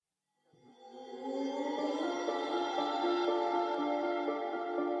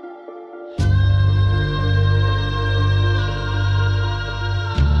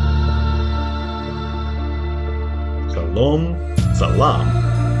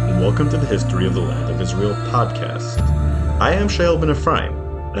and welcome to the History of the Land of Israel podcast. I am Shael Ben Ephraim,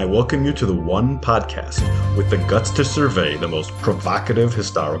 and I welcome you to the one podcast with the guts to survey the most provocative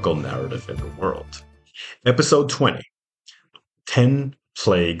historical narrative in the world. Episode 20, 10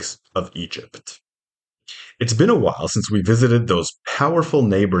 Plagues of Egypt. It's been a while since we visited those powerful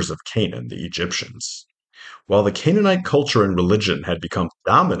neighbors of Canaan, the Egyptians. While the Canaanite culture and religion had become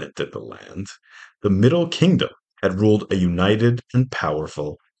dominant in the land, the Middle Kingdom had ruled a united and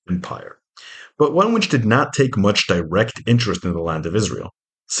powerful empire, but one which did not take much direct interest in the land of Israel.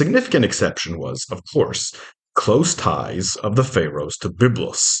 Significant exception was, of course, close ties of the pharaohs to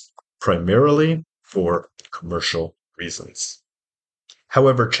Byblos, primarily for commercial reasons.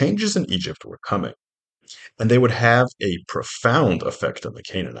 However, changes in Egypt were coming, and they would have a profound effect on the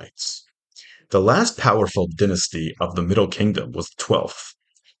Canaanites. The last powerful dynasty of the Middle Kingdom was the 12th.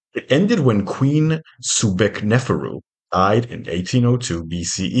 It ended when Queen Subekneferu died in 1802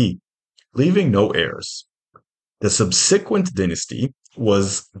 BCE, leaving no heirs. The subsequent dynasty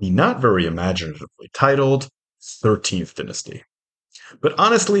was the not very imaginatively titled 13th dynasty. But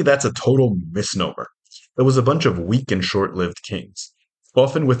honestly, that's a total misnomer. It was a bunch of weak and short-lived kings,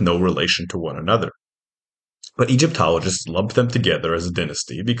 often with no relation to one another. But Egyptologists lumped them together as a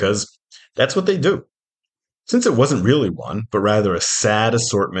dynasty because that's what they do. Since it wasn't really one, but rather a sad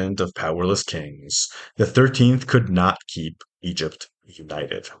assortment of powerless kings, the 13th could not keep Egypt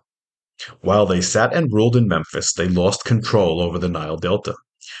united. While they sat and ruled in Memphis, they lost control over the Nile Delta,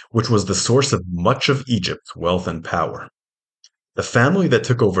 which was the source of much of Egypt's wealth and power. The family that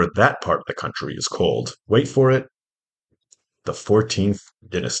took over that part of the country is called, wait for it, the 14th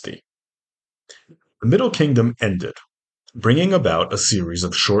dynasty. The Middle Kingdom ended, bringing about a series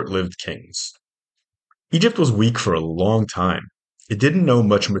of short-lived kings. Egypt was weak for a long time. It didn't know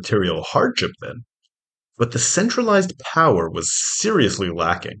much material hardship then, but the centralized power was seriously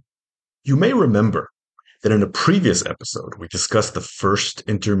lacking. You may remember that in a previous episode we discussed the first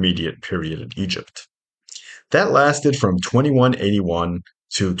intermediate period in Egypt. That lasted from 2181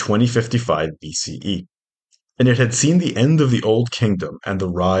 to 2055 BCE, and it had seen the end of the Old Kingdom and the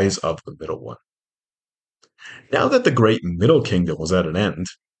rise of the Middle one. Now that the Great Middle Kingdom was at an end,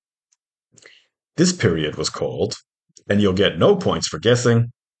 this period was called, and you'll get no points for guessing,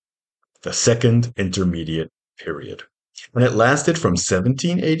 the Second Intermediate Period, and it lasted from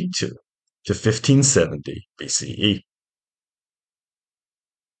 1782 to 1570 BCE.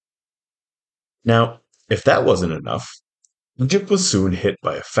 Now, if that wasn't enough, Egypt was soon hit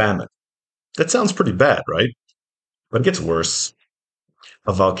by a famine. That sounds pretty bad, right? But it gets worse.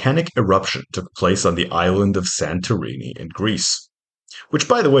 A volcanic eruption took place on the island of Santorini in Greece, which,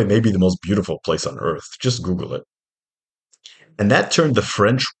 by the way, may be the most beautiful place on Earth. Just Google it. And that turned the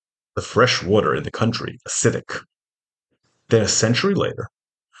fresh water in the country acidic. Then a century later,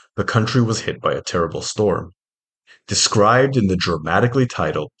 the country was hit by a terrible storm, described in the dramatically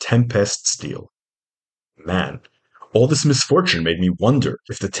titled Tempest Stele. Man, all this misfortune made me wonder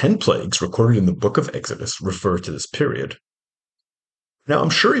if the 10 plagues recorded in the book of Exodus refer to this period. Now, I'm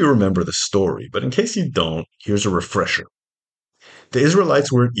sure you remember the story, but in case you don't, here's a refresher. The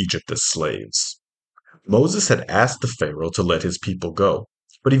Israelites were in Egypt as slaves. Moses had asked the Pharaoh to let his people go,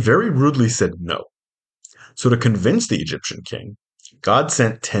 but he very rudely said no. So to convince the Egyptian king, God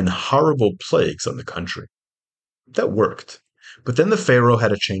sent 10 horrible plagues on the country. That worked, but then the Pharaoh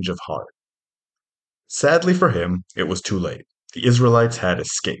had a change of heart. Sadly for him, it was too late. The Israelites had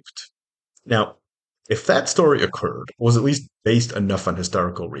escaped. Now, if that story occurred, or was at least based enough on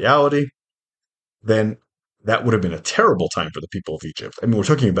historical reality, then that would have been a terrible time for the people of Egypt. I mean, we're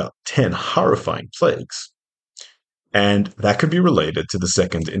talking about 10 horrifying plagues. And that could be related to the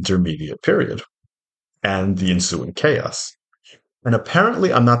Second Intermediate Period and the ensuing chaos. And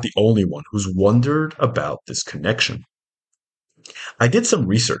apparently, I'm not the only one who's wondered about this connection. I did some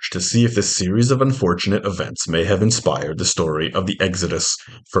research to see if this series of unfortunate events may have inspired the story of the Exodus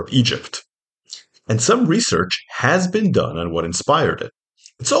from Egypt. And some research has been done on what inspired it.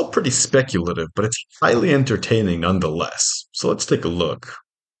 It's all pretty speculative, but it's highly entertaining nonetheless. So let's take a look.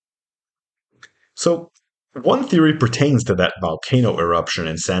 So, one theory pertains to that volcano eruption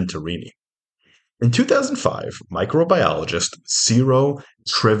in Santorini. In 2005, microbiologist Ciro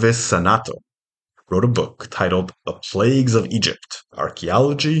Trevisanato wrote a book titled The Plagues of Egypt: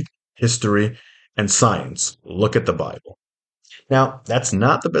 Archaeology, History, and Science. Look at the Bible. Now, that's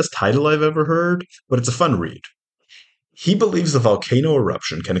not the best title I've ever heard, but it's a fun read. He believes the volcano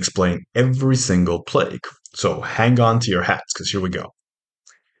eruption can explain every single plague. So hang on to your hats, because here we go.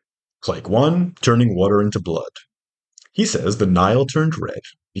 Plague 1, turning water into blood. He says the Nile turned red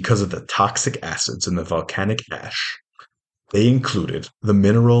because of the toxic acids in the volcanic ash. They included the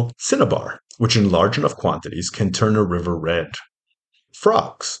mineral cinnabar, which in large enough quantities can turn a river red.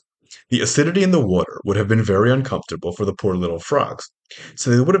 Frogs. The acidity in the water would have been very uncomfortable for the poor little frogs, so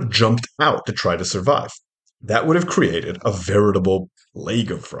they would have jumped out to try to survive. That would have created a veritable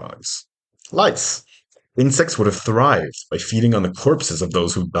plague of frogs. Lice. Insects would have thrived by feeding on the corpses of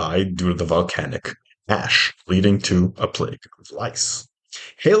those who died due to the volcanic ash, leading to a plague of lice.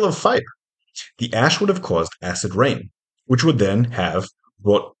 Hail of fire. The ash would have caused acid rain, which would then have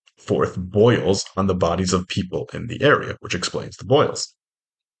brought forth boils on the bodies of people in the area, which explains the boils.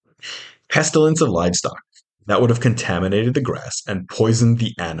 Pestilence of livestock. That would have contaminated the grass and poisoned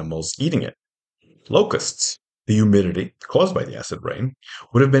the animals eating it. Locusts. The humidity caused by the acid rain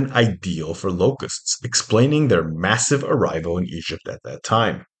would have been ideal for locusts, explaining their massive arrival in Egypt at that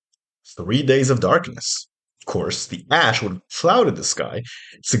time. 3 days of darkness. Of course, the ash would have clouded the sky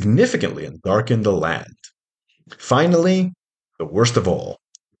significantly and darkened the land. Finally, the worst of all,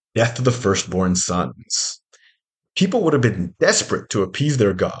 death of the firstborn sons. People would have been desperate to appease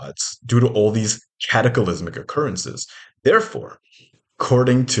their gods due to all these cataclysmic occurrences. Therefore,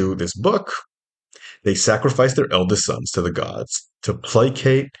 according to this book, they sacrificed their eldest sons to the gods to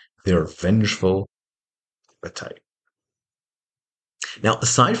placate their vengeful appetite. Now,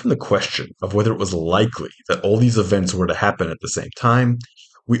 aside from the question of whether it was likely that all these events were to happen at the same time,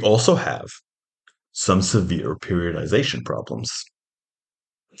 we also have some severe periodization problems.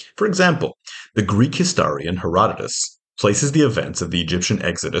 For example, the Greek historian Herodotus places the events of the Egyptian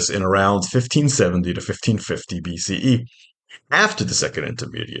exodus in around 1570 to 1550 BCE, after the Second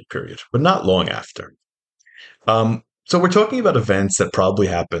Intermediate Period, but not long after. So we're talking about events that probably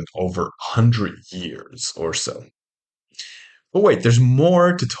happened over 100 years or so. But wait, there's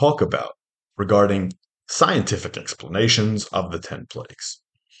more to talk about regarding scientific explanations of the 10 plagues.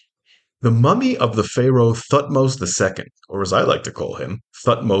 The mummy of the pharaoh Thutmose II, or as I like to call him,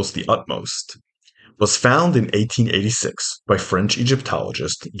 Thutmose the Utmost, was found in 1886 by French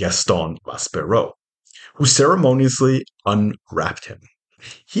Egyptologist Gaston Lasperoux, who ceremoniously unwrapped him.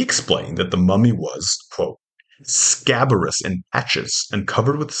 He explained that the mummy was, quote, scabrous in patches and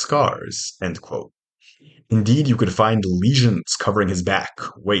covered with scars, end quote. Indeed, you could find lesions covering his back,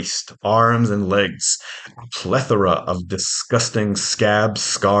 waist, arms, and legs. A plethora of disgusting scabs,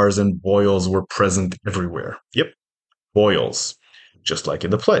 scars, and boils were present everywhere. Yep, boils, just like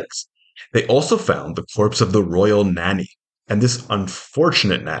in the plagues. They also found the corpse of the royal nanny, and this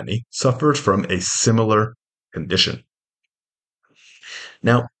unfortunate nanny suffered from a similar condition.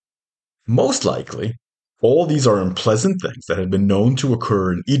 Now, most likely, all these are unpleasant things that had been known to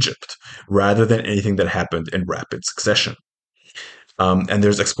occur in Egypt, rather than anything that happened in rapid succession. And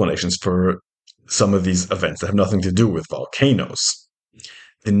there's explanations for some of these events that have nothing to do with volcanoes.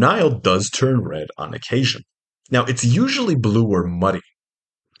 The Nile does turn red on occasion. Now, it's usually blue or muddy,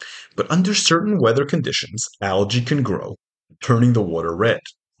 but under certain weather conditions, algae can grow, turning the water red.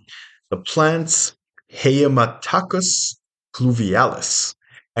 The plants Haematocus pluvialis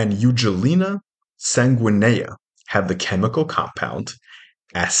and Eugelina sanguinea have the chemical compound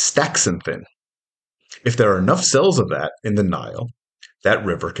astaxanthin. If there are enough cells of that in the Nile, that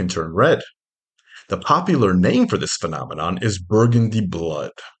river can turn red. The popular name for this phenomenon is burgundy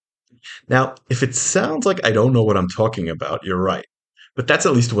blood. Now, if it sounds like I don't know what I'm talking about, you're right. But that's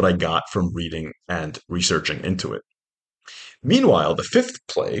at least what I got from reading and researching into it. Meanwhile, the fifth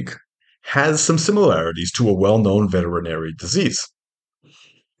plague has some similarities to a well-known veterinary disease.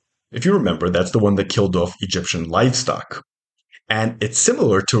 If you remember, that's the one that killed off Egyptian livestock. And it's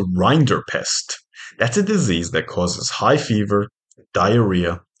similar to rinderpest. That's a disease that causes high fever,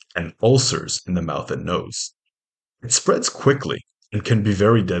 diarrhea, and ulcers in the mouth and nose. It spreads quickly and can be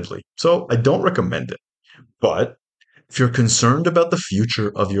very deadly, so I don't recommend it. But if you're concerned about the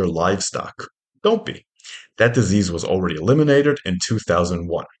future of your livestock, don't be. That disease was already eliminated in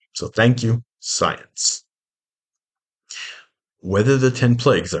 2001. So thank you, science. Whether the 10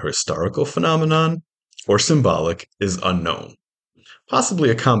 plagues are a historical phenomenon or symbolic is unknown. Possibly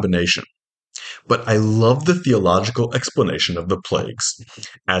a combination. But I love the theological explanation of the plagues,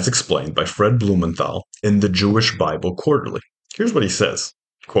 as explained by Fred Blumenthal in the Jewish Bible Quarterly. Here's what he says,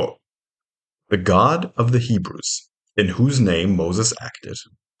 quote, "The God of the Hebrews, in whose name Moses acted,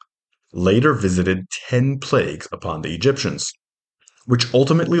 later visited 10 plagues upon the Egyptians, which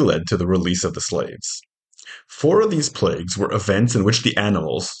ultimately led to the release of the slaves. 4 of these plagues were events in which the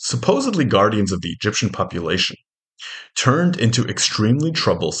animals, supposedly guardians of the Egyptian population, turned into extremely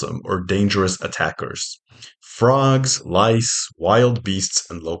troublesome or dangerous attackers: frogs, lice, wild beasts,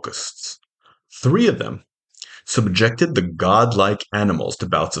 and locusts. 3 of them, subjected the godlike animals to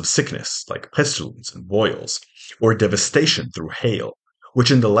bouts of sickness, like pestilence and boils, or devastation through hail,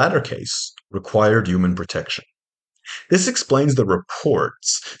 which in the latter case required human protection. This explains the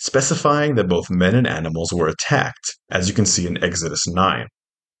reports specifying that both men and animals were attacked, as you can see in Exodus 9.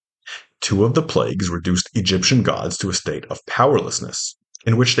 Two of the plagues reduced Egyptian gods to a state of powerlessness,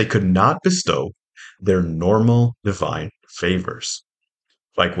 in which they could not bestow their normal divine favors,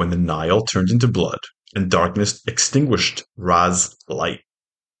 like when the Nile turned into blood and darkness extinguished Ra's light.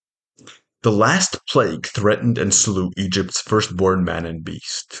 The last plague threatened and slew Egypt's firstborn man and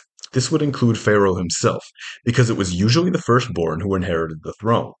beast. This would include Pharaoh himself, because it was usually the firstborn who inherited the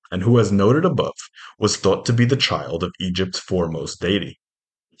throne, and who, as noted above, was thought to be the child of Egypt's foremost deity.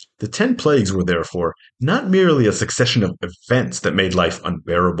 The 10 plagues were therefore not merely a succession of events that made life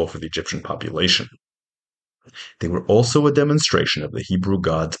unbearable for the Egyptian population. They were also a demonstration of the Hebrew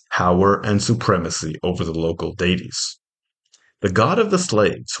god's power and supremacy over the local deities. The god of the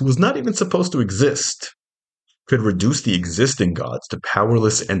slaves, who was not even supposed to exist, could reduce the existing gods to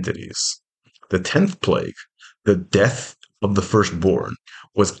powerless entities. The 10th plague, the death of the firstborn,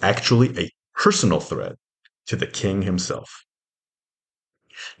 was actually a personal threat to the king himself.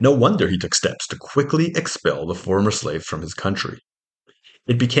 No wonder he took steps to quickly expel the former slaves from his country.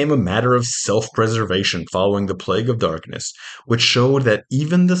 It became a matter of self-preservation following the plague of darkness, which showed that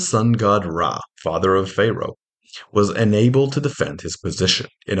even the sun god Ra, father of Pharaoh, was unable to defend his position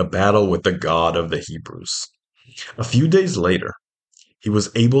in a battle with the god of the Hebrews. A few days later, he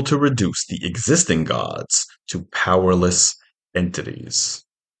was able to reduce the existing gods to powerless entities.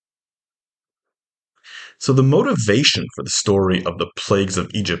 So the motivation for the story of the plagues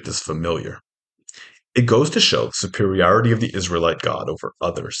of Egypt is familiar. It goes to show the superiority of the Israelite god over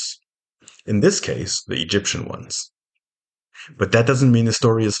others. In this case, the Egyptian ones. But that doesn't mean the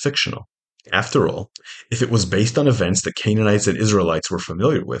story is fictional. After all, if it was based on events that Canaanites and Israelites were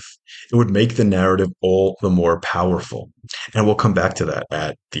familiar with, it would make the narrative all the more powerful. And we'll come back to that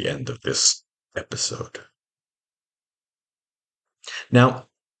at the end of this episode. Now,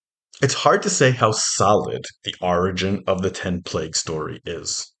 it's hard to say how solid the origin of the 10 plague story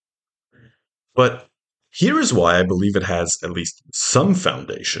is. But here is why I believe it has at least some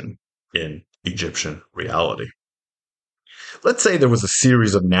foundation in Egyptian reality. Let's say there was a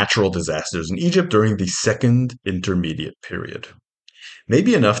series of natural disasters in Egypt during the Second Intermediate Period,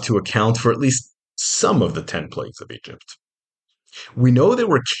 maybe enough to account for at least some of the 10 plagues of Egypt. We know there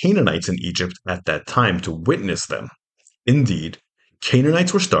were Canaanites in Egypt at that time to witness them. Indeed,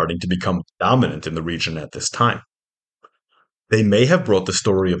 Canaanites were starting to become dominant in the region at this time. They may have brought the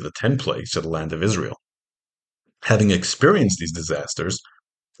story of the 10 plagues to the land of Israel, having experienced these disasters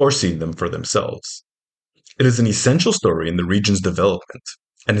or seen them for themselves. It is an essential story in the region's development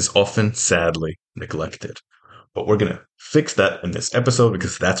and is often sadly neglected. But we're going to fix that in this episode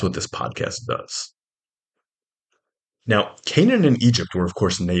because that's what this podcast does. Now, Canaan and Egypt were, of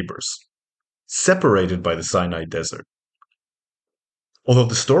course, neighbors, separated by the Sinai Desert. Although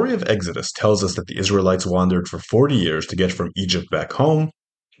the story of Exodus tells us that the Israelites wandered for 40 years to get from Egypt back home,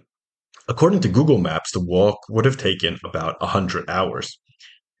 according to Google Maps, the walk would have taken about 100 hours.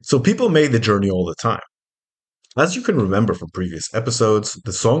 So people made the journey all the time. As you can remember from previous episodes,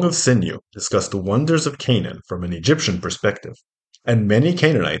 the Song of Sinew discussed the wonders of Canaan from an Egyptian perspective, and many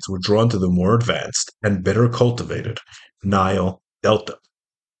Canaanites were drawn to the more advanced and better cultivated Nile Delta.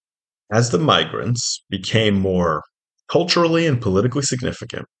 As the migrants became more culturally and politically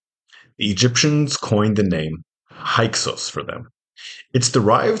significant, the Egyptians coined the name Hyksos for them. It's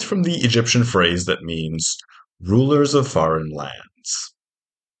derived from the Egyptian phrase that means rulers of foreign lands.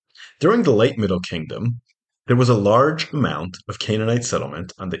 During the late Middle Kingdom, there was a large amount of Canaanite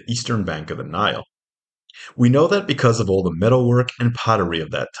settlement on the eastern bank of the Nile. We know that because of all the metalwork and pottery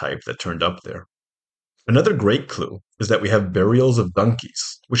of that type that turned up there. Another great clue is that we have burials of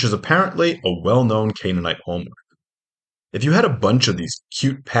donkeys, which is apparently a well-known Canaanite hallmark. If you had a bunch of these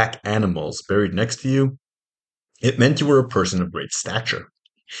cute pack animals buried next to you, it meant you were a person of great stature.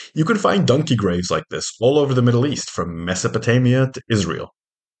 You can find donkey graves like this all over the Middle East, from Mesopotamia to Israel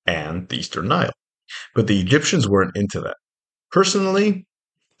and the Eastern Nile. But the Egyptians weren't into that. Personally,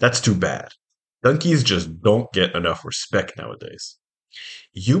 that's too bad. Donkeys just don't get enough respect nowadays.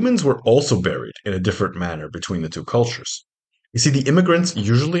 Humans were also buried in a different manner between the two cultures. You see, the immigrants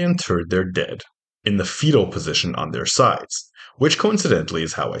usually interred their dead in the fetal position on their sides, which coincidentally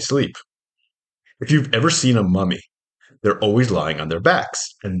is how I sleep. If you've ever seen a mummy, they're always lying on their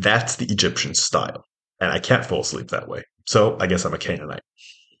backs, and that's the Egyptian style. And I can't fall asleep that way, so I guess I'm a Canaanite.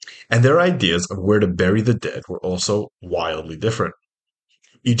 And their ideas of where to bury the dead were also wildly different.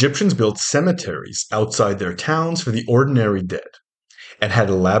 Egyptians built cemeteries outside their towns for the ordinary dead and had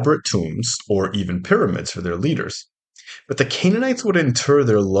elaborate tombs or even pyramids for their leaders. But the Canaanites would inter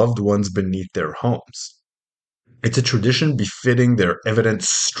their loved ones beneath their homes. It's a tradition befitting their evident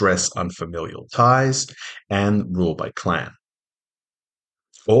stress on familial ties and rule by clan.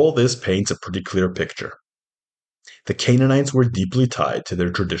 All this paints a pretty clear picture. The Canaanites were deeply tied to their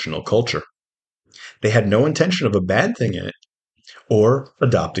traditional culture. They had no intention of abandoning it or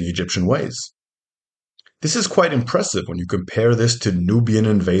adopting Egyptian ways. This is quite impressive when you compare this to Nubian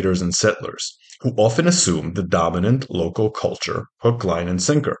invaders and settlers, who often assumed the dominant local culture, hook, line, and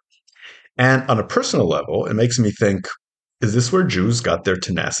sinker. And on a personal level, it makes me think, is this where Jews got their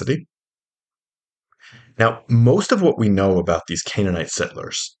tenacity? Now, most of what we know about these Canaanite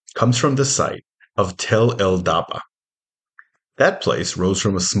settlers comes from the site of Tel El Daba. That place rose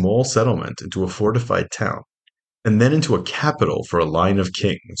from a small settlement into a fortified town, and then into a capital for a line of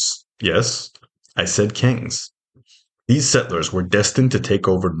kings. Yes, I said kings. These settlers were destined to take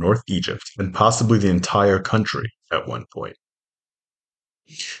over North Egypt and possibly the entire country at one point.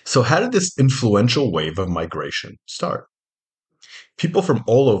 So how did this influential wave of migration start? People from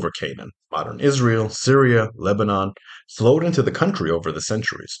all over Canaan, modern Israel, Syria, Lebanon, flowed into the country over the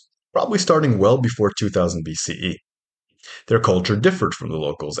centuries, probably starting well before 2000 BCE. Their culture differed from the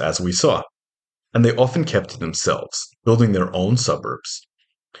locals, as we saw, and they often kept to themselves, building their own suburbs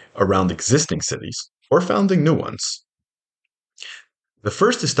around existing cities or founding new ones. The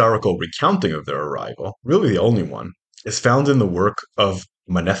first historical recounting of their arrival, really the only one, is found in the work of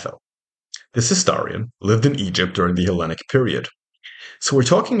Manetho. This historian lived in Egypt during the Hellenic period. So we're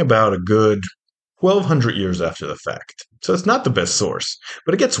talking about a good 1200 years after the fact. So it's not the best source,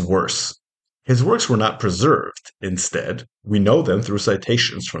 but it gets worse. His works were not preserved. Instead, we know them through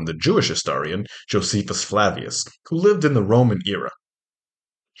citations from the Jewish historian Josephus Flavius, who lived in the Roman era.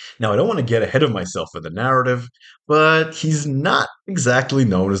 Now, I don't want to get ahead of myself with the narrative, but he's not exactly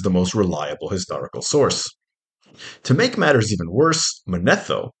known as the most reliable historical source. To make matters even worse,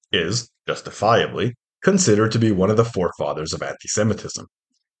 Manetho is, justifiably, considered to be one of the forefathers of anti-Semitism.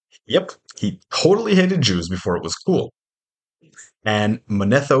 Yep, he totally hated Jews before it was cool. And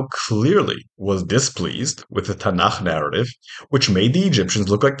Manetho clearly was displeased with the Tanakh narrative, which made the Egyptians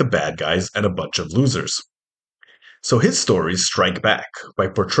look like the bad guys and a bunch of losers. So his stories strike back by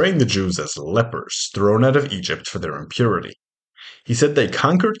portraying the Jews as lepers thrown out of Egypt for their impurity. He said they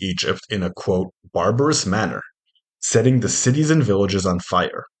conquered Egypt in a, quote, barbarous manner, setting the cities and villages on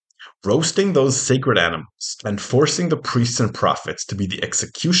fire, roasting those sacred animals, and forcing the priests and prophets to be the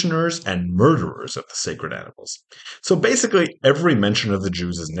executioners and murderers of the sacred animals. So basically, every mention of the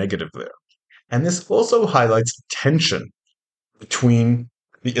Jews is negative there. And this also highlights tension between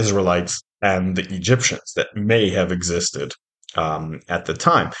the Israelites and the Egyptians that may have existed at the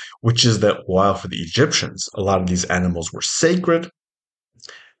time, which is that while for the Egyptians, a lot of these animals were sacred,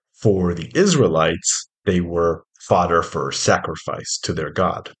 for the Israelites, they were fodder for sacrifice to their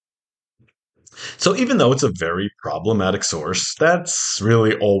god. So even though it's a very problematic source, that's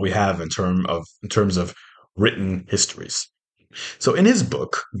really all we have in terms of written histories. So in his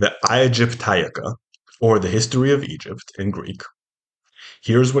book, the Aegyptiaca, or the History of Egypt in Greek,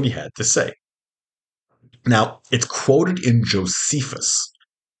 here's what he had to say. Now, it's quoted in Josephus,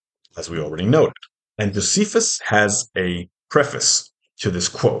 as we already noted, and Josephus has a preface to this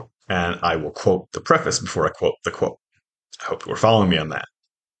quote, and I will quote the preface before I quote the quote. I hope you are following me on that.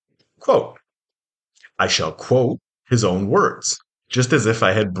 Quote, I shall quote his own words, just as if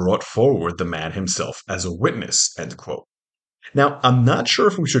I had brought forward the man himself as a witness, end quote. Now, I'm not sure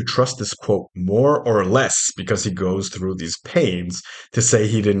if we should trust this quote more or less because he goes through these pains to say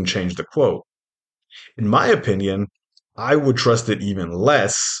he didn't change the quote. In my opinion, I would trust it even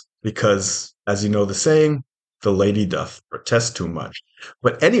less because, as you know the saying, the lady doth protest too much.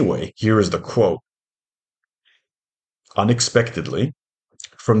 But anyway, here is the quote. Unexpectedly,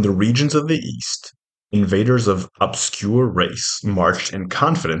 from the regions of the east, invaders of obscure race marched in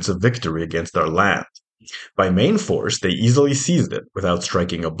confidence of victory against our land. By main force, they easily seized it without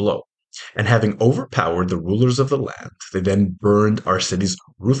striking a blow. And having overpowered the rulers of the land, they then burned our cities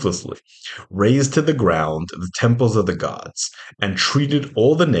ruthlessly, razed to the ground the temples of the gods, and treated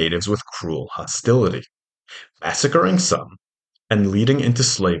all the natives with cruel hostility, massacring some and leading into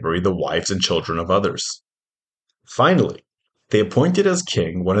slavery the wives and children of others. Finally, they appointed as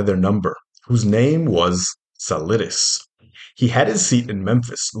king one of their number, whose name was Salitis. He had his seat in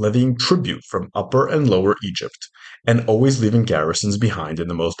Memphis, levying tribute from Upper and Lower Egypt, and always leaving garrisons behind in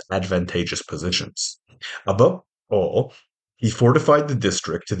the most advantageous positions. Above all, he fortified the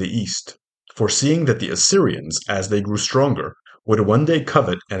district to the east, foreseeing that the Assyrians, as they grew stronger, would one day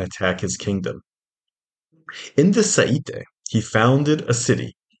covet and attack his kingdom. In the Saite, he founded a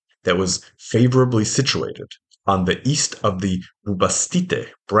city that was favorably situated on the east of the Bubastite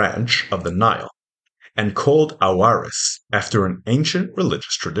branch of the Nile, and called Awaris after an ancient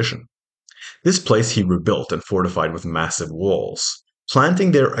religious tradition. This place he rebuilt and fortified with massive walls,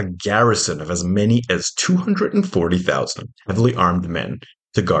 planting there a garrison of as many as 240,000 heavily armed men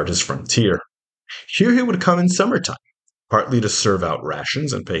to guard his frontier. Here he would come in summertime, partly to serve out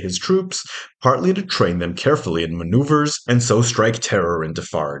rations and pay his troops, partly to train them carefully in maneuvers and so strike terror into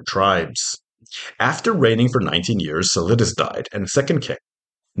foreign tribes. After reigning for 19 years, Solidus died, and a second king,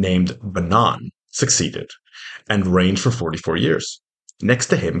 named Banan, succeeded, and reigned for 44 years. Next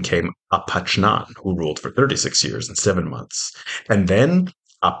to him came Apachnan, who ruled for 36 years and 7 months, and then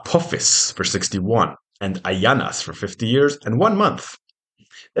Apophis for 61, and Ayanas for 50 years and 1 month.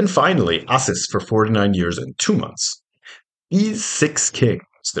 Then finally, Asis for 49 years and 2 months. These 6 kings,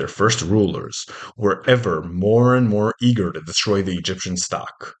 their first rulers, were ever more and more eager to destroy the Egyptian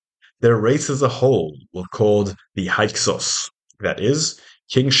stock. Their race as a whole were called the Hyksos, that is,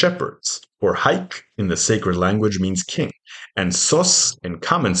 king shepherds, for Hyk in the sacred language means king, and Sos in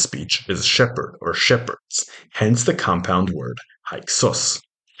common speech is shepherd or shepherds, hence the compound word Hyksos.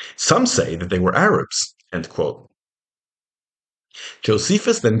 Some say that they were Arabs, end quote.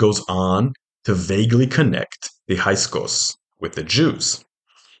 Josephus then goes on to vaguely connect the Hyksos with the Jews.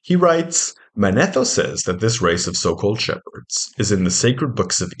 He writes, Manetho says that this race of so-called shepherds is in the sacred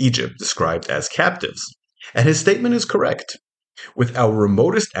books of Egypt described as captives, and his statement is correct. With our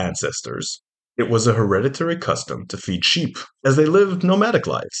remotest ancestors, it was a hereditary custom to feed sheep, as they lived nomadic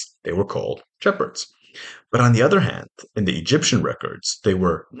lives. They were called shepherds. But on the other hand, in the Egyptian records, they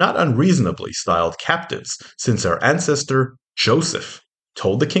were not unreasonably styled captives, since our ancestor Joseph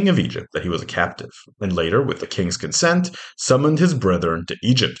told the king of Egypt that he was a captive, and later, with the king's consent, summoned his brethren to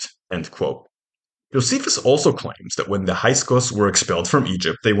Egypt, end quote. Josephus also claims that when the Hyksos were expelled from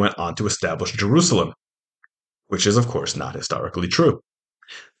Egypt, they went on to establish Jerusalem, which is, of course, not historically true.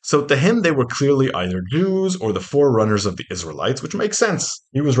 So to him, they were clearly either Jews or the forerunners of the Israelites, which makes sense.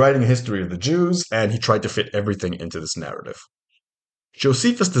 He was writing a history of the Jews, and he tried to fit everything into this narrative.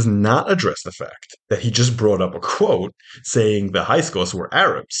 Josephus does not address the fact that he just brought up a quote saying the Hyksos were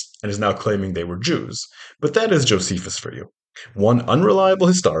Arabs and is now claiming they were Jews. But that is Josephus for you. One unreliable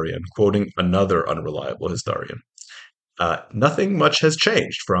historian quoting another unreliable historian. Nothing much has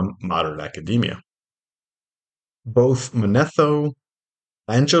changed from modern academia. Both Manetho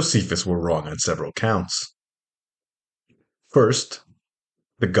and Josephus were wrong on several counts. First,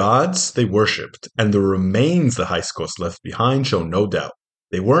 the gods they worshipped and the remains the Hyksos left behind show no doubt.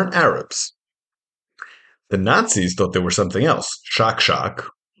 They weren't Arabs. The Nazis thought they were something else, Shak.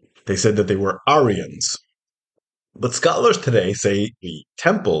 They said that they were Aryans. But scholars today say the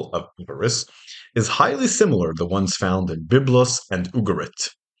Temple of Icarus is highly similar to the ones found in Byblos and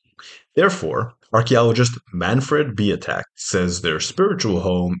Ugarit. Therefore, archaeologist Manfred Bietak says their spiritual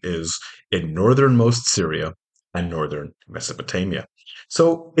home is in northernmost Syria and northern Mesopotamia.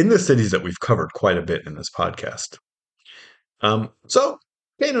 So, in the cities that we've covered quite a bit in this podcast. So,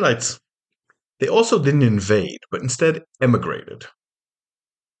 Canaanites, they also didn't invade, but instead emigrated.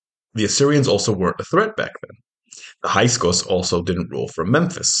 The Assyrians also weren't a threat back then. The Hyksos also didn't rule from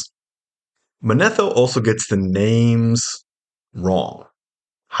Memphis. Manetho also gets the names wrong.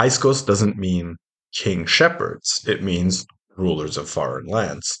 Hyksos doesn't mean king shepherds, it means rulers of foreign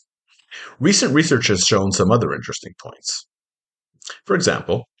lands. Recent research has shown some other interesting points. For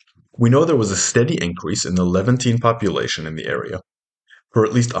example, we know there was a steady increase in the Levantine population in the area for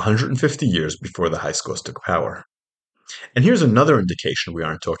at least 150 years before the Hyksos took power. And here's another indication we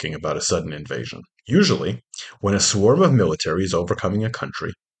aren't talking about a sudden invasion. Usually, when a swarm of military is overcoming a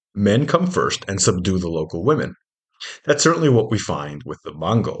country, men come first and subdue the local women. That's certainly what we find with the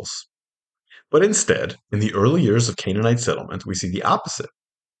Mongols. But instead, in the early years of Canaanite settlement, we see the opposite.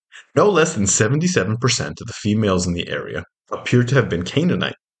 No less than 77% of the females in the area appear to have been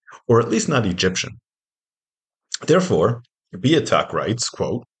Canaanite, or at least not Egyptian. Therefore, Bietak writes,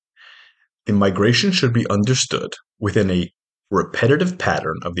 quote, the migration should be understood within a repetitive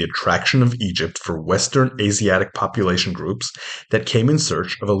pattern of the attraction of Egypt for Western Asiatic population groups that came in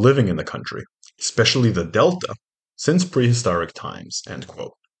search of a living in the country, especially the Delta, since prehistoric times, end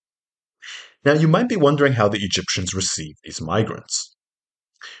quote. Now, you might be wondering how the Egyptians received these migrants.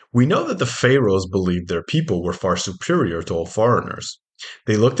 We know that the pharaohs believed their people were far superior to all foreigners.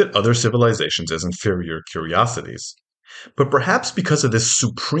 They looked at other civilizations as inferior curiosities. But perhaps because of this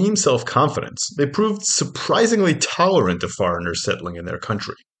supreme self-confidence, they proved surprisingly tolerant of foreigners settling in their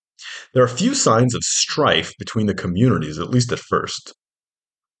country. There are few signs of strife between the communities, at least at first.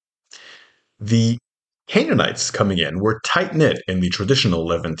 The Canaanites coming in were tight knit in the traditional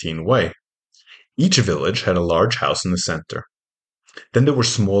Levantine way. Each village had a large house in the center. Then there were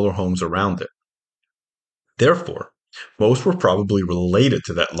smaller homes around it. Therefore, most were probably related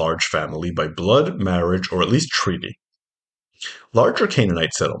to that large family by blood, marriage, or at least treaty. Larger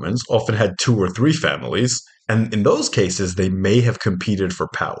Canaanite settlements often had 2 or 3 families, and in those cases they may have competed for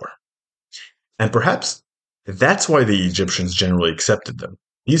power. And perhaps that's why the Egyptians generally accepted them.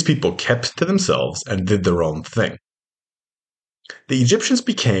 These people kept to themselves and did their own thing. The Egyptians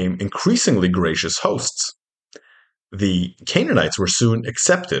became increasingly gracious hosts. The Canaanites were soon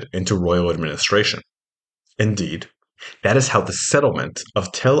accepted into royal administration. Indeed, that is how the settlement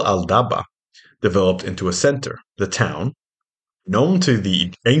of Tel al-Daba developed into a center. The town, known to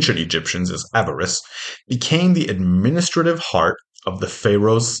the ancient Egyptians as Avaris, became the administrative heart of the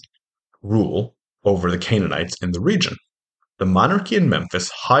pharaoh's rule over the Canaanites in the region. The monarchy in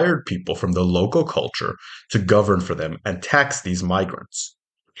Memphis hired people from the local culture to govern for them and tax these migrants.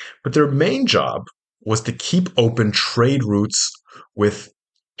 But their main job was to keep open trade routes with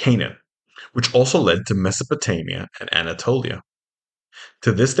Canaan, which also led to Mesopotamia and Anatolia.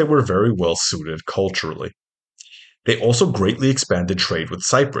 To this, they were very well suited culturally. They also greatly expanded trade with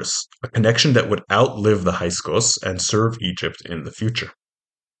Cyprus, a connection that would outlive the Hyksos and serve Egypt in the future.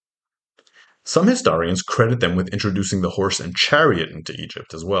 Some historians credit them with introducing the horse and chariot into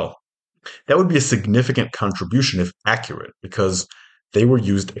Egypt as well. That would be a significant contribution if accurate, because they were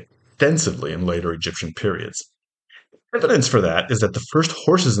used extensively in later Egyptian periods. Evidence for that is that the first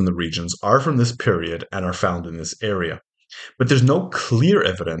horses in the regions are from this period and are found in this area. But there's no clear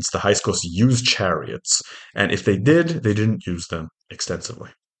evidence the Hyksos used chariots, and if they did, they didn't use them extensively.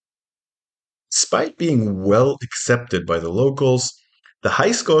 Despite being well accepted by the locals, the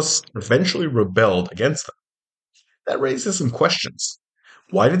Hyksos eventually rebelled against them. That raises some questions.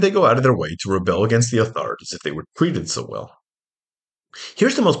 Why did they go out of their way to rebel against the authorities if they were treated so well?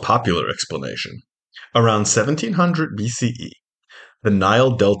 Here's the most popular explanation. Around 1700 BCE, the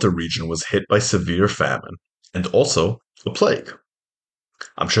Nile Delta region was hit by severe famine and also a plague.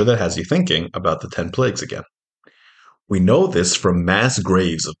 I'm sure that has you thinking about the 10 plagues again. We know this from mass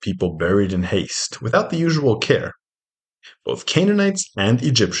graves of people buried in haste, without the usual care. Both Canaanites and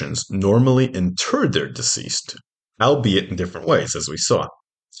Egyptians normally interred their deceased, albeit in different ways, as we saw.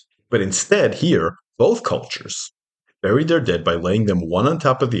 But instead, here, both cultures buried their dead by laying them one on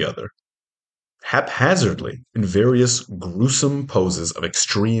top of the other, haphazardly in various gruesome poses of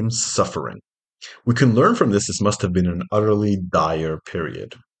extreme suffering. We can learn from this must have been an utterly dire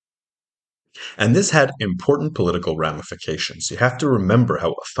period. And this had important political ramifications. You have to remember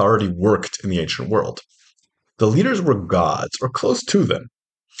how authority worked in the ancient world. The leaders were gods, or close to them.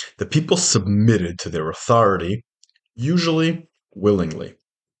 The people submitted to their authority, usually willingly.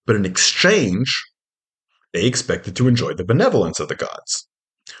 But in exchange, they expected to enjoy the benevolence of the gods.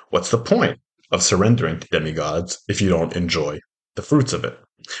 What's the point of surrendering to demigods if you don't enjoy the fruits of it?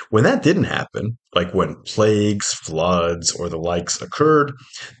 When that didn't happen, like when plagues, floods, or the likes occurred,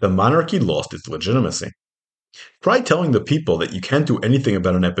 the monarchy lost its legitimacy. Try telling the people that you can't do anything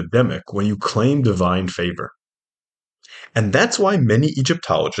about an epidemic when you claim divine favor. And that's why many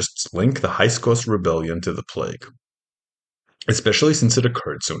Egyptologists link the Hyksos rebellion to the plague, especially since it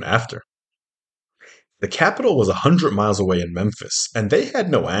occurred soon after. The capital was 100 miles away in Memphis, and they had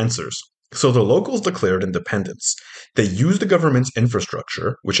no answers. So the locals declared independence. They used the government's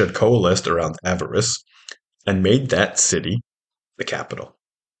infrastructure, which had coalesced around Avaris, and made that city the capital.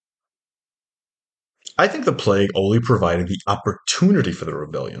 I think the plague only provided the opportunity for the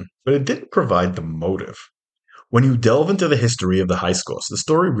rebellion, but it didn't provide the motive. When you delve into the history of the Hyksos, the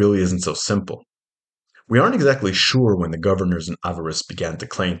story really isn't so simple. We aren't exactly sure when the governors in Avaris began to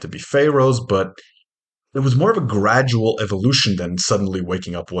claim to be pharaohs, but it was more of a gradual evolution than suddenly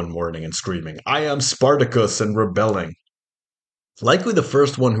waking up one morning and screaming, "I am Spartacus," and rebelling. Likely the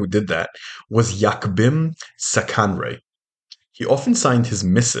first one who did that was Yakbim Sakanre. He often signed his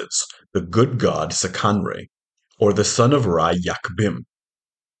missives, the good god Sakanre, or the son of Ra Yakbim.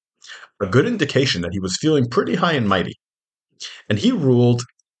 A good indication that he was feeling pretty high and mighty. And he ruled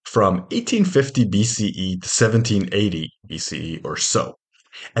from 1850 BCE to 1780 BCE or so.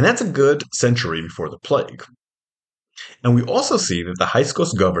 And that's a good century before the plague. And we also see that the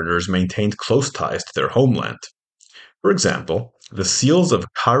Hyksos governors maintained close ties to their homeland. For example, the seals of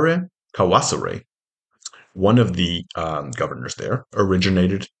Kare Kawasare, one of the governors there,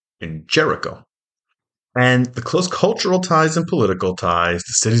 originated in Jericho. And the close cultural ties and political ties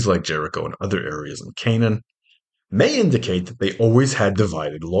to cities like Jericho and other areas in Canaan may indicate that they always had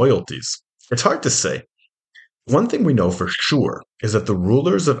divided loyalties. It's hard to say. One thing we know for sure is that the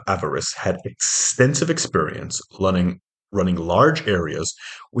rulers of Avaris had extensive experience running large areas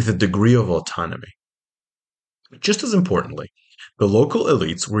with a degree of autonomy. Just as importantly, the local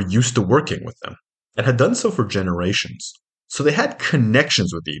elites were used to working with them and had done so for generations. So they had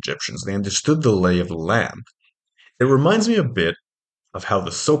connections with the Egyptians. They understood the lay of the land. It reminds me a bit of how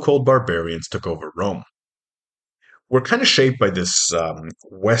the so-called barbarians took over Rome. We're kind of shaped by this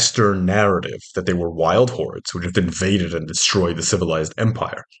Western narrative that they were wild hordes who just invaded and destroyed the civilized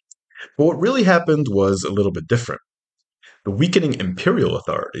empire. But what really happened was a little bit different. The weakening imperial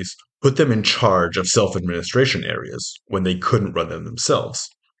authorities put them in charge of self-administration areas when they couldn't run them themselves.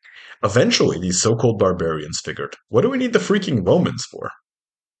 Eventually, these so-called barbarians figured, what do we need the freaking Romans for?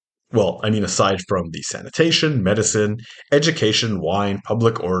 Well, I mean, aside from the sanitation, medicine, education, wine,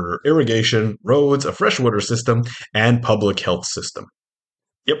 public order, irrigation, roads, a freshwater system, and public health system.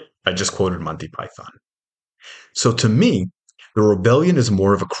 Yep, I just quoted Monty Python. So to me, the rebellion is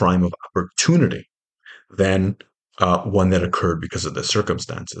more of a crime of opportunity than one that occurred because of the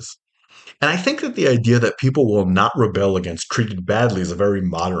circumstances. And I think that the idea that people will not rebel against treated badly is a very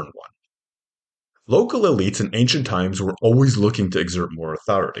modern one. Local elites in ancient times were always looking to exert more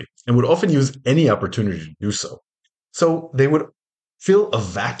authority and would often use any opportunity to do so. So they would fill a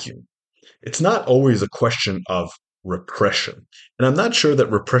vacuum. It's not always a question of repression. And I'm not sure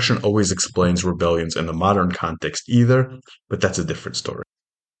that repression always explains rebellions in the modern context either, but that's a different story.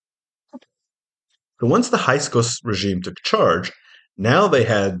 So once the Hyksos regime took charge, now they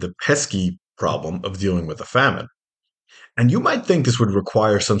had the pesky problem of dealing with a famine. And you might think this would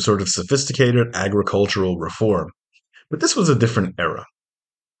require some sort of sophisticated agricultural reform, but this was a different era.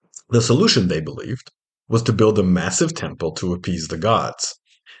 The solution, they believed, was to build a massive temple to appease the gods.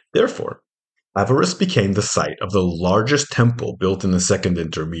 Therefore, Avaris became the site of the largest temple built in the Second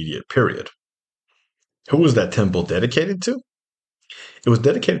Intermediate Period. Who was that temple dedicated to? It was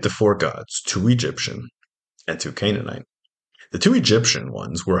dedicated to 4 gods, 2 Egyptian and 2 Canaanite. The 2 Egyptian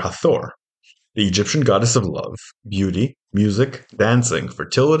ones were Hathor, the Egyptian goddess of love, beauty, music, dancing,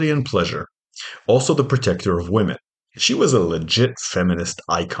 fertility, and pleasure, also the protector of women. She was a legit feminist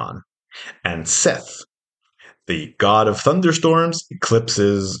icon. And Seth, the god of thunderstorms,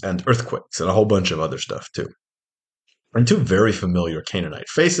 eclipses, and earthquakes, and a whole bunch of other stuff too. And 2 very familiar Canaanite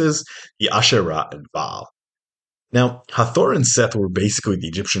faces, the Asherah and Baal. Now, Hathor and Seth were basically the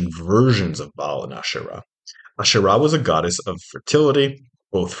Egyptian versions of Baal and Asherah. Asherah was a goddess of fertility,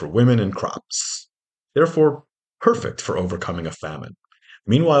 both for women and crops, therefore perfect for overcoming a famine.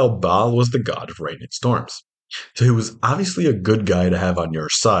 Meanwhile, Baal was the god of rain and storms. So he was obviously a good guy to have on your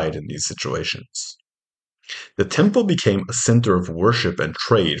side in these situations. The temple became a center of worship and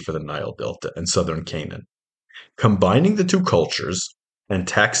trade for the Nile Delta and southern Canaan, combining the 2 cultures and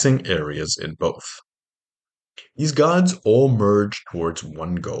taxing areas in both. These gods all merged towards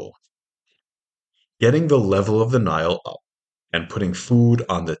one goal: getting the level of the Nile up and putting food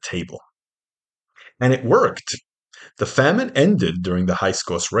on the table. And it worked. The famine ended during the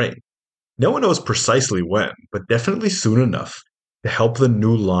Hyksos reign. No one knows precisely when, but definitely soon enough to help the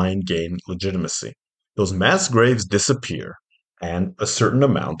new line gain legitimacy. Those mass graves disappear, and a certain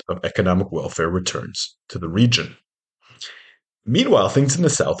amount of economic welfare returns to the region. Meanwhile, things in the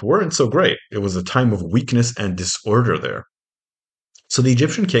south weren't so great. It was a time of weakness and disorder there. So the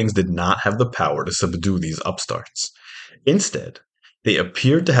Egyptian kings did not have the power to subdue these upstarts. Instead, they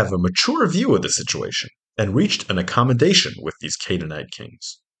appeared to have a mature view of the situation and reached an accommodation with these Canaanite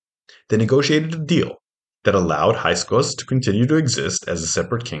kings. They negotiated a deal that allowed Hyksos to continue to exist as a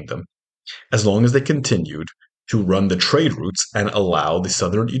separate kingdom, as long as they continued to run the trade routes and allow the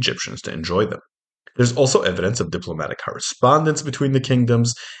southern Egyptians to enjoy them. There's also evidence of diplomatic correspondence between the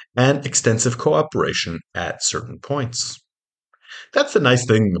kingdoms and extensive cooperation at certain points. That's the nice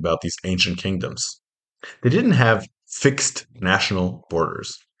thing about these ancient kingdoms. They didn't have fixed national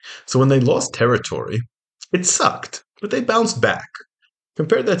borders. So when they lost territory, it sucked, but they bounced back.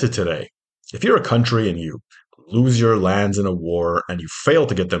 Compare that to today. If you're a country and you lose your lands in a war and you fail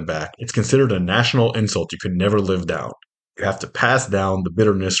to get them back, it's considered a national insult you can never live down. You have to pass down the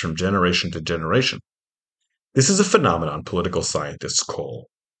bitterness from generation to generation. This is a phenomenon political scientists call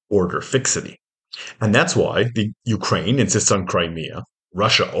order fixity. And that's why the Ukraine insists on Crimea.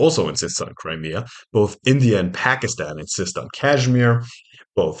 Russia also insists on Crimea. Both India and Pakistan insist on Kashmir.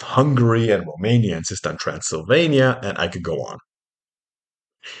 Both Hungary and Romania insist on Transylvania, and I could go on.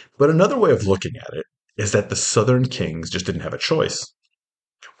 But another way of looking at it is that the southern kings just didn't have a choice.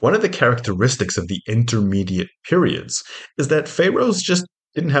 One of the characteristics of the intermediate periods is that pharaohs just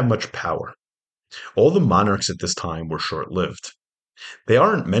didn't have much power. All the monarchs at this time were short-lived. They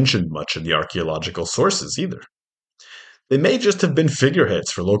aren't mentioned much in the archaeological sources either. They may just have been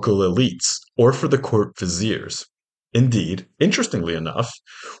figureheads for local elites or for the court viziers. Indeed, interestingly enough,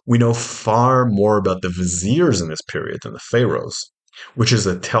 we know far more about the viziers in this period than the pharaohs, which is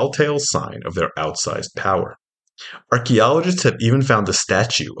a telltale sign of their outsized power. Archaeologists have even found a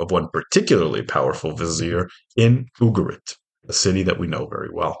statue of one particularly powerful vizier in Ugarit, a city that we know very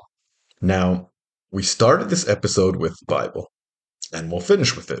well. Now, we started this episode with the Bible, and we'll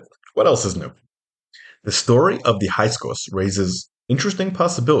finish with it. What else is new? The story of the Hyksos raises interesting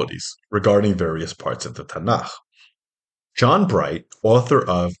possibilities regarding various parts of the Tanakh. John Bright, author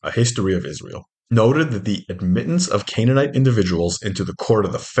of A History of Israel, noted that the admittance of Canaanite individuals into the court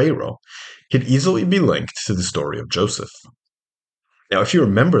of the Pharaoh could easily be linked to the story of Joseph. Now, if you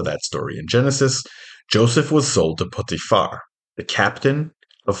remember that story in Genesis, Joseph was sold to Potiphar, the captain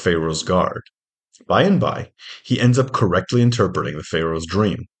of Pharaoh's guard. By and by, he ends up correctly interpreting the Pharaoh's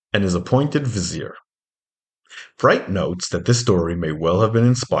dream and is appointed vizier. Bright notes that this story may well have been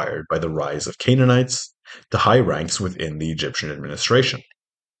inspired by the rise of Canaanites to high ranks within the Egyptian administration.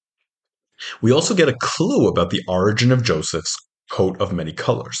 We also get a clue about the origin of Joseph's coat of many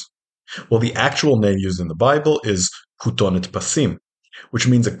colors. Well, the actual name used in the Bible is Kutonet Pasim, which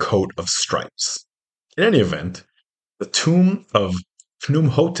means a coat of stripes. In any event, the tomb of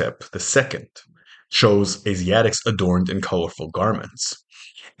Pnumhotep II shows Asiatics adorned in colorful garments.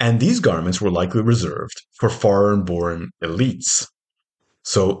 And these garments were likely reserved for foreign-born elites.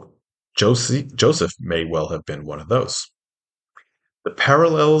 So Joseph may well have been one of those. The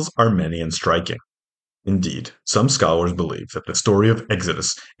parallels are many and striking. Indeed, some scholars believe that the story of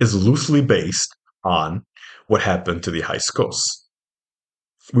Exodus is loosely based on what happened to the Hyksos.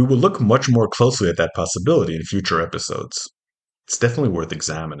 We will look much more closely at that possibility in future episodes. It's definitely worth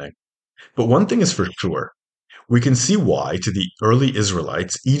examining. But one thing is for sure. We can see why, to the early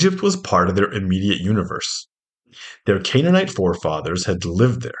Israelites, Egypt was part of their immediate universe. Their Canaanite forefathers had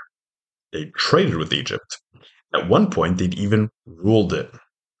lived there. They traded with Egypt. At one point, they'd even ruled it.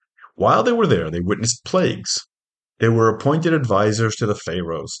 While they were there, they witnessed plagues. They were appointed advisors to the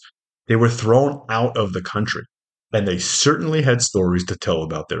pharaohs. They were thrown out of the country. And they certainly had stories to tell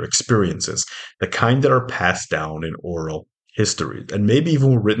about their experiences, the kind that are passed down in oral history, and maybe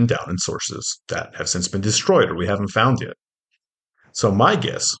even were written down in sources that have since been destroyed or we haven't found yet. So my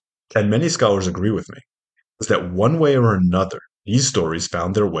guess, and many scholars agree with me, is that one way or another, these stories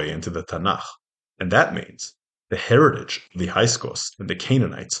found their way into the Tanakh. And that means the heritage of the Hyksos and the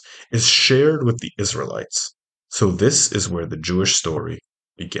Canaanites is shared with the Israelites. So this is where the Jewish story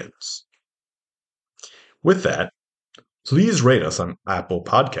begins. With that, please rate us on Apple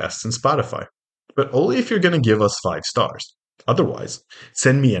Podcasts and Spotify, but only if you're going to give us 5 stars. Otherwise,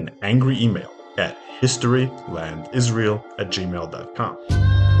 send me an angry email at historylandisrael@gmail.com.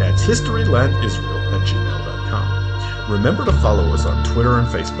 That's historylandisrael@gmail.com. Remember to follow us on Twitter and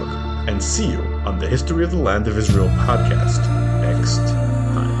Facebook, and see you on the History of the Land of Israel podcast next